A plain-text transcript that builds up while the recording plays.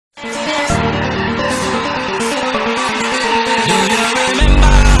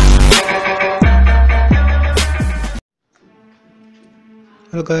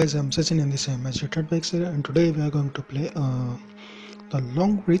Hello guys, I'm Sachin and this is M.S.D and today we are going to play the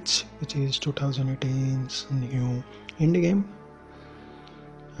Long Reach, which is 2018's new indie game.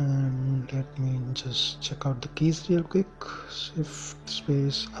 And let me just check out the keys real quick. Shift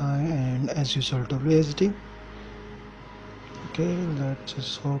space I and as usual WSD. Okay, let's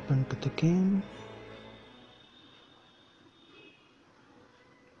just hop into the game.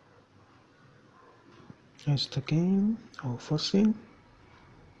 Here's the game, our first scene.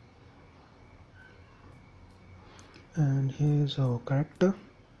 And here's our character.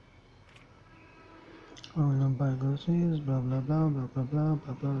 By groceries, blah blah blah blah blah blah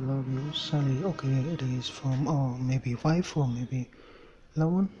blah blah love you Sally. Okay, it is from maybe wife or maybe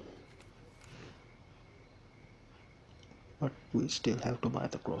loved one. But we still have to buy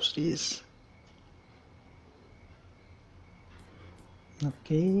the groceries.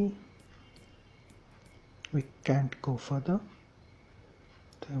 Okay. We can't go further.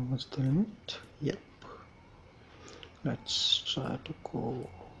 There was the limit. Yep. Let's try to go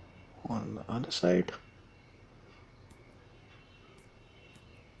on the other side.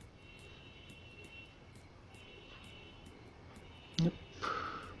 Yep.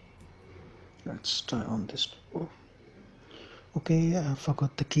 Let's try on this door. Okay, I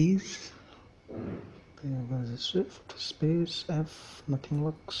forgot the keys. There was a shift, space, F, nothing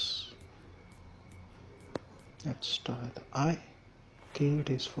works. Let's try the I. Okay,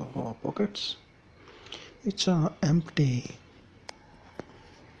 it is for our pockets. It's empty.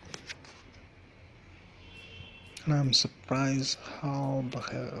 And I'm surprised how the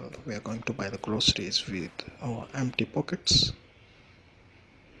hell we are going to buy the groceries with our empty pockets.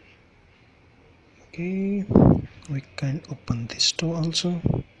 Okay, we can open this door also.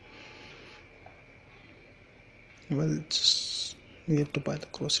 Well, we have to buy the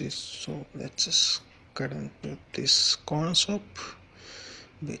groceries, so let's just get into this corner shop,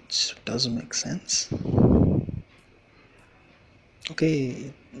 which doesn't make sense.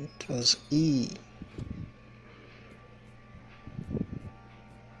 Okay, it was E.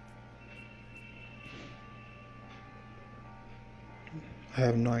 I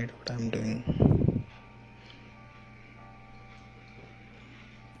have no idea what I'm doing.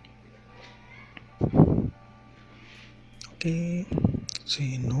 Okay,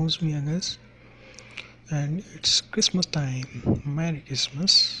 she knows me, I guess. And it's Christmas time. Merry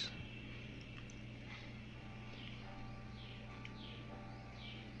Christmas.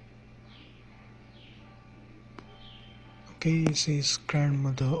 Okay, she's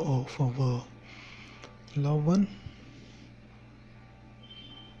grandmother of our loved one.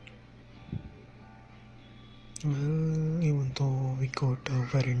 Well, even though we got a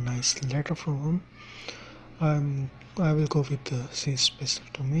very nice letter from him, I will go with the she's special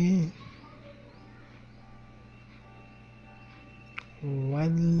to me.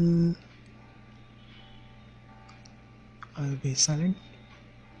 Well, I'll be silent.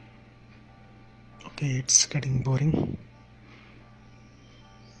 Okay, it's getting boring.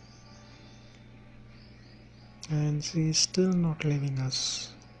 And she's still not leaving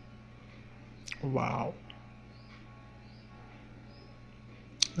us. Wow.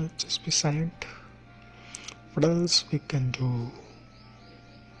 Let's just be silent. What else we can do?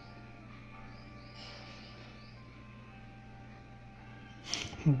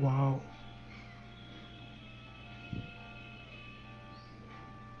 Wow.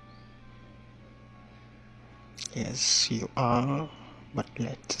 Yes, you are, but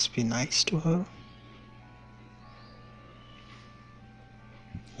let's be nice to her.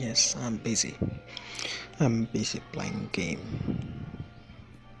 Yes, I'm busy. I'm busy playing game.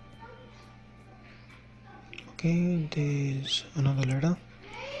 Okay, there's another letter,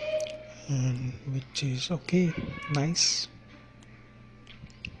 and which is okay, nice.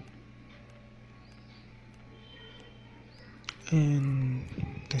 And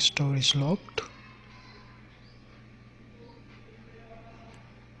the store is locked.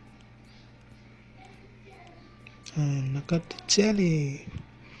 And I got the jelly.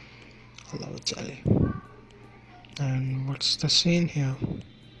 I love jelly. And what's the scene here?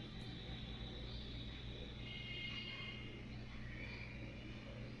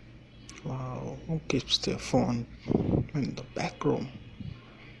 Wow, who keeps their phone in the back room?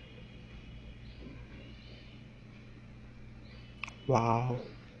 Wow,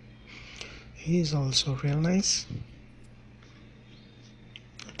 he's also real nice.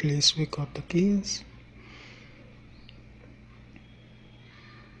 At least we got the keys.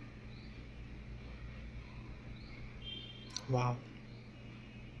 Wow.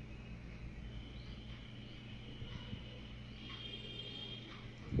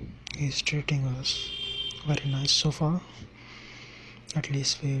 He's treating us very nice so far. At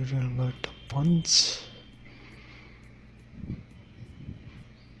least we remember the puns.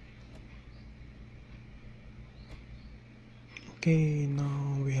 Okay,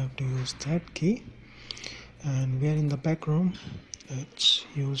 now we have to use that key, and we are in the back room. Let's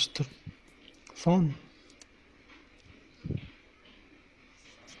use the phone.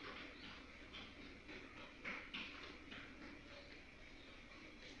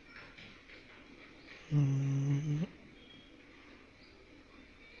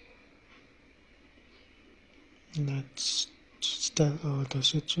 Let's tell the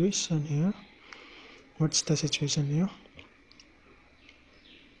situation here. What's the situation here?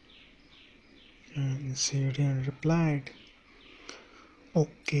 And Syrian replied,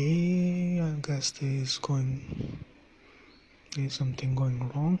 okay, I guess there's something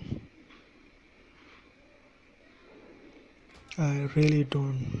going wrong. I really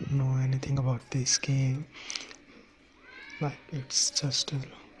don't know anything about this game. Like, it's just a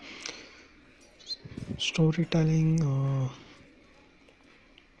storytelling,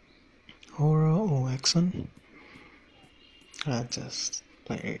 horror or action. I just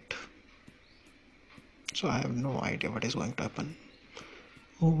play it, so I have no idea what is going to happen.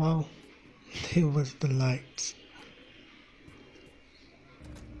 Oh wow, there was the lights.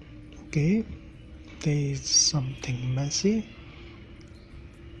 Okay, there is something messy.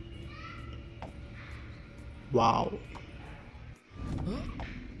 Wow.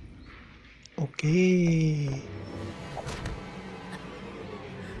 Okay.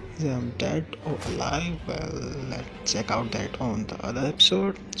 Is I'm dead or alive? Well, let's check out that on the other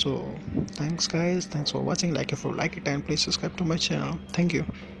episode. So, thanks guys. Thanks for watching. Like if you like it, and please subscribe to my channel. Thank you.